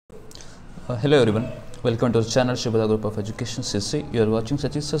Hello everyone, welcome to the channel Shibada Group of Education CC. You are watching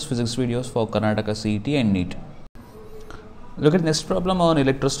statistics physics videos for Karnataka CET and NEET. Look at next problem on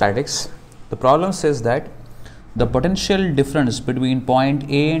electrostatics. The problem says that the potential difference between point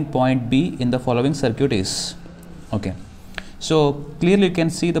A and point B in the following circuit is. Okay, so clearly you can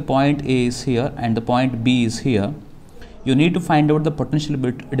see the point A is here and the point B is here. You need to find out the potential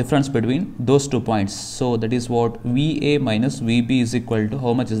difference between those 2 points. So that is what VA minus VB is equal to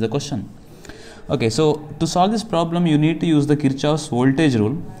how much is the question. Okay, so to solve this problem you need to use the Kirchhoff's voltage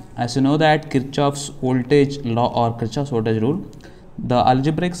rule. As you know that Kirchhoff's voltage law or Kirchhoff's voltage rule, the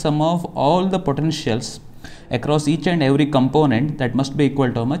algebraic sum of all the potentials across each and every component that must be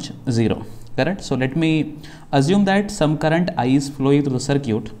equal to how much? 0. Correct? So let me assume that some current I is flowing through the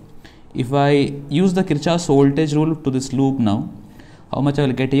circuit. If I use the Kirchhoff's voltage rule to this loop now, how much I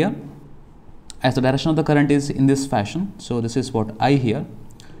will get here? As the direction of the current is in this fashion, so this is what I here,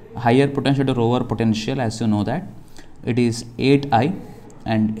 higher potential to lower potential, as you know that it is 8I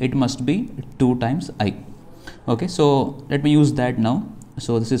and it must be 2 times I. Okay, so let me use that now.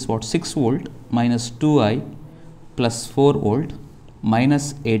 So this is what 6 volt minus 2I plus 4 volt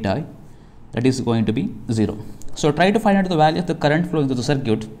minus 8I, that is going to be 0. So try to find out the value of the current flowing through the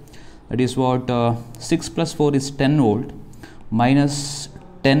circuit. That is what 6 plus 4 is 10 volt minus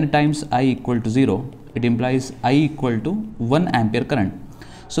 10 times I equal to 0. It implies I equal to 1 ampere current.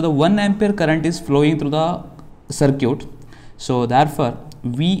 So the 1 ampere current is flowing through the circuit. So therefore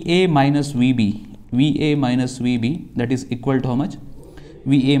VA minus VB that is equal to how much?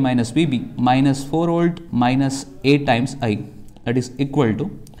 VA minus VB minus 4 volt minus 8 times I, that is equal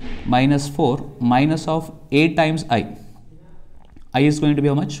to minus 4 minus of 8 times I. I is going to be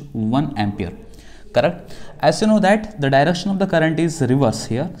how much? 1 ampere. Correct? As you know that the direction of the current is reverse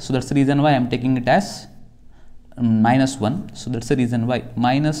here. So that's the reason why I am taking it as minus 1. So that's the reason why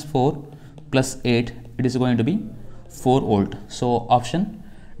minus 4 plus 8, it is going to be 4 volt. So option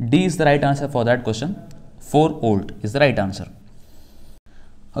D is the right answer for that question. 4 volt is the right answer.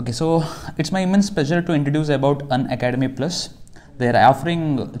 Okay, so it's my immense pleasure to introduce about Unacademy Plus. They are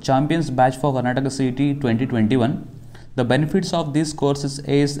offering Champions Batch for Karnataka CET 2021. The benefits of these courses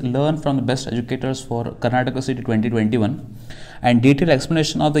is learn from the best educators for Karnataka CET 2021, and detailed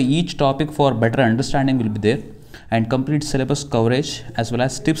explanation of the each topic for better understanding will be there, and complete syllabus coverage as well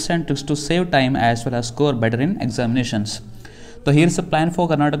as tips and tricks to save time as well as score better in examinations. So here is a plan for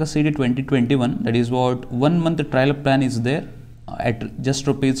Karnataka CET 2021. That is what 1 month trial plan is there at just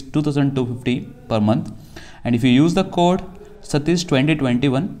rupees 2250 per month, and if you use the code Satish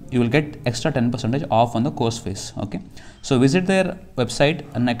 2021, you will get extra 10% off on the course fees. Okay, so visit their website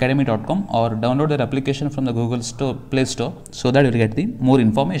unacademy.com or download their application from the Google Store, Play Store, so that you will get the more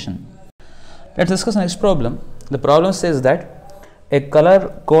information. Let's discuss the next problem. The problem says that a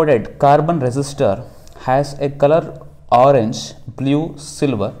color coded carbon resistor has a color orange, blue,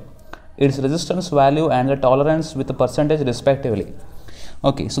 silver, its resistance value and the tolerance with a percentage respectively.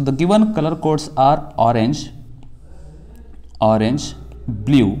 Okay, so the given color codes are orange,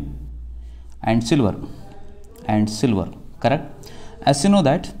 blue and silver, correct? As you know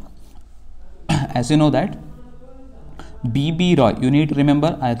that BB Roy, you need to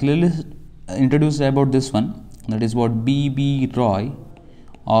remember, I clearly introduced about this one. That is what BB Roy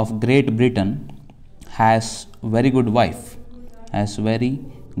of Great Britain has very good wife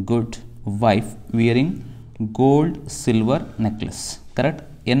wearing gold silver necklace. Correct?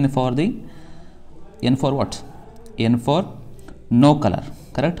 N for what? N for no color.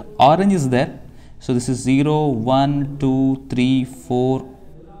 Correct? Orange is there. So this is 0, 1, 2, 3, 4,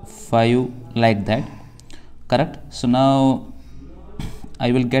 5 like that. Correct? So now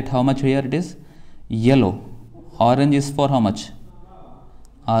I will get how much here it is? Yellow. Orange is for how much?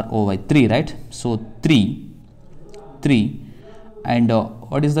 ROY 3, right? So 3 and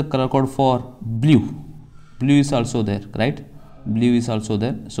what is the color code for blue? Blue is also there, right? Blue is also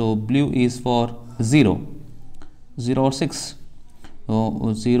there. So blue is for 0 or 6.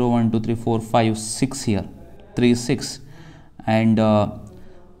 So 0, 1, 2, 3, 4, 5, 6 here. 3, 6. And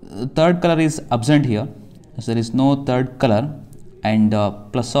third color is absent here. So there is no third color. And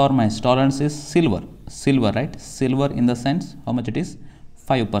plus or minus tolerance is silver, right? Silver in the sense how much it is?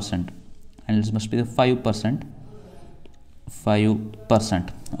 5%. And this must be the 5%.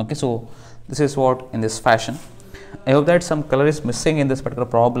 Okay, so this is what in this fashion. I hope that some color is missing in this particular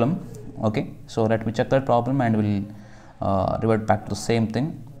problem. Okay, so let me check that problem and we'll revert back to the same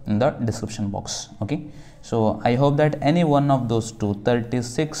thing in the description box. Okay, so I hope that any one of those two,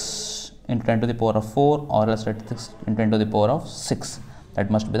 36 into 10 to the power of 4 or else 36 into 10 to the power of 6,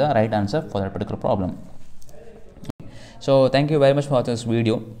 that must be the right answer for that particular problem. So thank you very much for watching this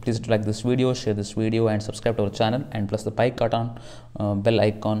video. Please like this video, share this video, and subscribe to our channel, and press the bell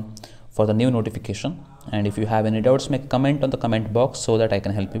icon for the new notification. And if you have any doubts, make a comment on the comment box so that I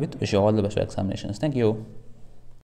can help you with. Wish you all the best for examinations. Thank you.